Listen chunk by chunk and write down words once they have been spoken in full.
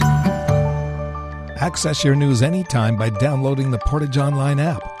Access your news anytime by downloading the Portage Online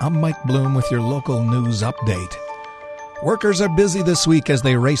app. I'm Mike Bloom with your local news update. Workers are busy this week as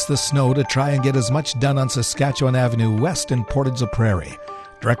they race the snow to try and get as much done on Saskatchewan Avenue West in Portage-la-Prairie.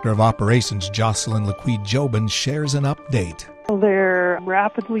 Director of Operations Jocelyn Lequid-Jobin shares an update. They're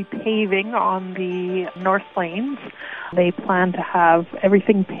rapidly paving on the north lanes. They plan to have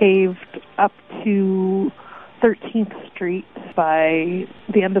everything paved up to 13th Street by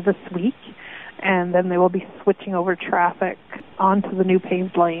the end of this week, and then they will be switching over traffic onto the new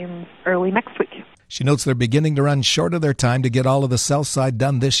paved lanes early next week. She notes they're beginning to run short of their time to get all of the south side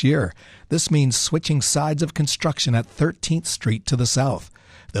done this year. This means switching sides of construction at 13th Street to the south.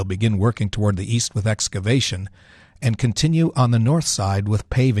 They'll begin working toward the east with excavation and continue on the north side with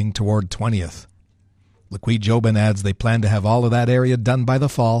paving toward 20th. Lequid-Jobin adds they plan to have all of that area done by the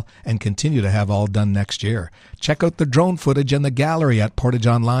fall and continue to have all done next year. Check out the drone footage and the gallery at Portage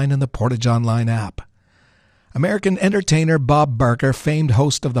Online and the Portage Online app. American entertainer Bob Barker, famed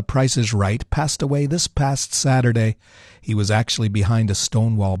host of The Price is Right, passed away this past Saturday. He was actually behind a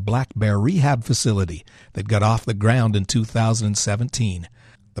Stonewall Black Bear rehab facility that got off the ground in 2017.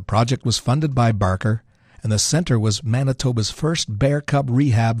 The project was funded by Barker, and the center was Manitoba's first bear cub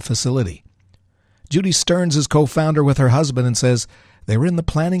rehab facility. Judy Stearns is co-founder with her husband and says they were in the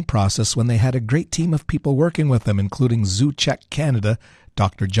planning process when they had a great team of people working with them, including Zoo Check Canada,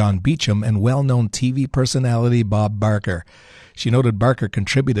 Dr. John Beecham, and well-known TV personality Bob Barker. She noted Barker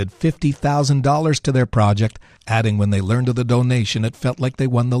contributed $50,000 to their project, adding when they learned of the donation, it felt like they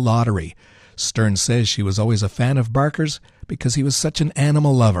won the lottery. Stearns says she was always a fan of Barker's because he was such an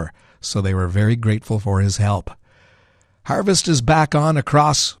animal lover, so they were very grateful for his help. Harvest is back on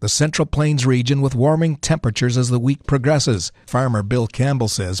across the Central Plains region with warming temperatures as the week progresses. Farmer Bill Campbell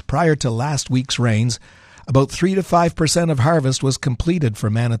says prior to last week's rains, about 3 to 5% of harvest was completed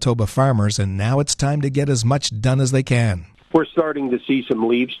for Manitoba farmers, and now it's time to get as much done as they can. We're starting to see some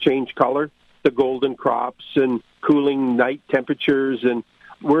leaves change color, the golden crops and cooling night temperatures, and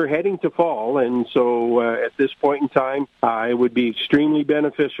we're heading to fall, and so at this point in time, it would be extremely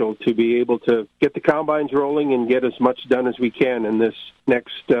beneficial to be able to get the combines rolling and get as much done as we can in this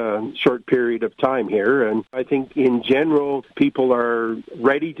next short period of time here. And I think in general, people are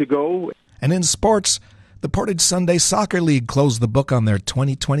ready to go. And in sports, the Portage Sunday Soccer League closed the book on their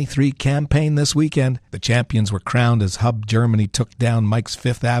 2023 campaign this weekend. The champions were crowned as Hub Germany took down Mike's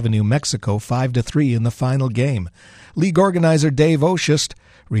Fifth Avenue, Mexico, 5-3 in the final game. League organizer Dave Oshust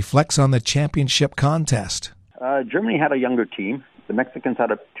reflects on the championship contest. Germany had a younger team. The Mexicans had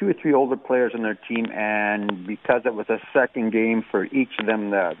 2 or 3 older players on their team, and because it was a second game for each of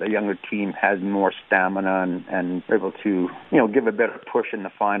them, the younger team had more stamina and were able to, give a better push in the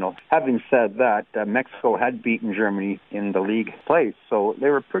final. Having said that, Mexico had beaten Germany in the league place, so they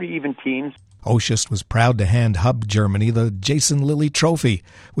were pretty even teams. Oshust was proud to hand Hub Germany the Jason Lilly Trophy,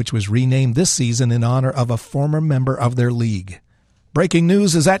 which was renamed this season in honor of a former member of their league. Breaking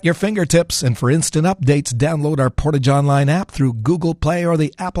news is at your fingertips, and for instant updates, download our Portage Online app through Google Play or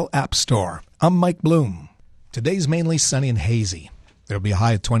the Apple App Store. I'm Mike Bloom. Today's mainly sunny and hazy. There'll be a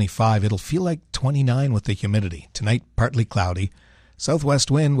high of 25. It'll feel like 29 with the humidity. Tonight, partly cloudy.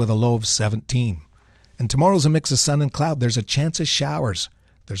 Southwest wind with a low of 17. And tomorrow's a mix of sun and cloud. There's a chance of showers.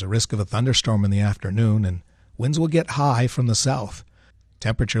 There's a risk of a thunderstorm in the afternoon, and winds will get high from the south.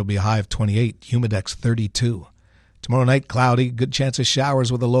 Temperature will be a high of 28, humidex 32. Tomorrow night, cloudy, good chance of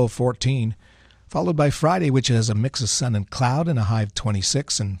showers with a low of 14, followed by Friday, which has a mix of sun and cloud and a high of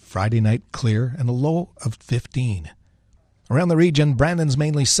 26, and Friday night, clear and a low of 15. Around the region, Brandon's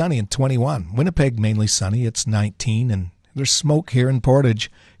mainly sunny and 21. Winnipeg, mainly sunny, it's 19, and there's smoke here in Portage.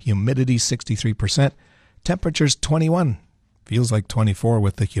 Humidity, 63%. Temperature's 21. Feels like 24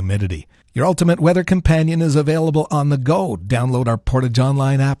 with the humidity. Your ultimate weather companion is available on the go. Download our Portage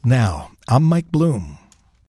Online app now. I'm Mike Bloom.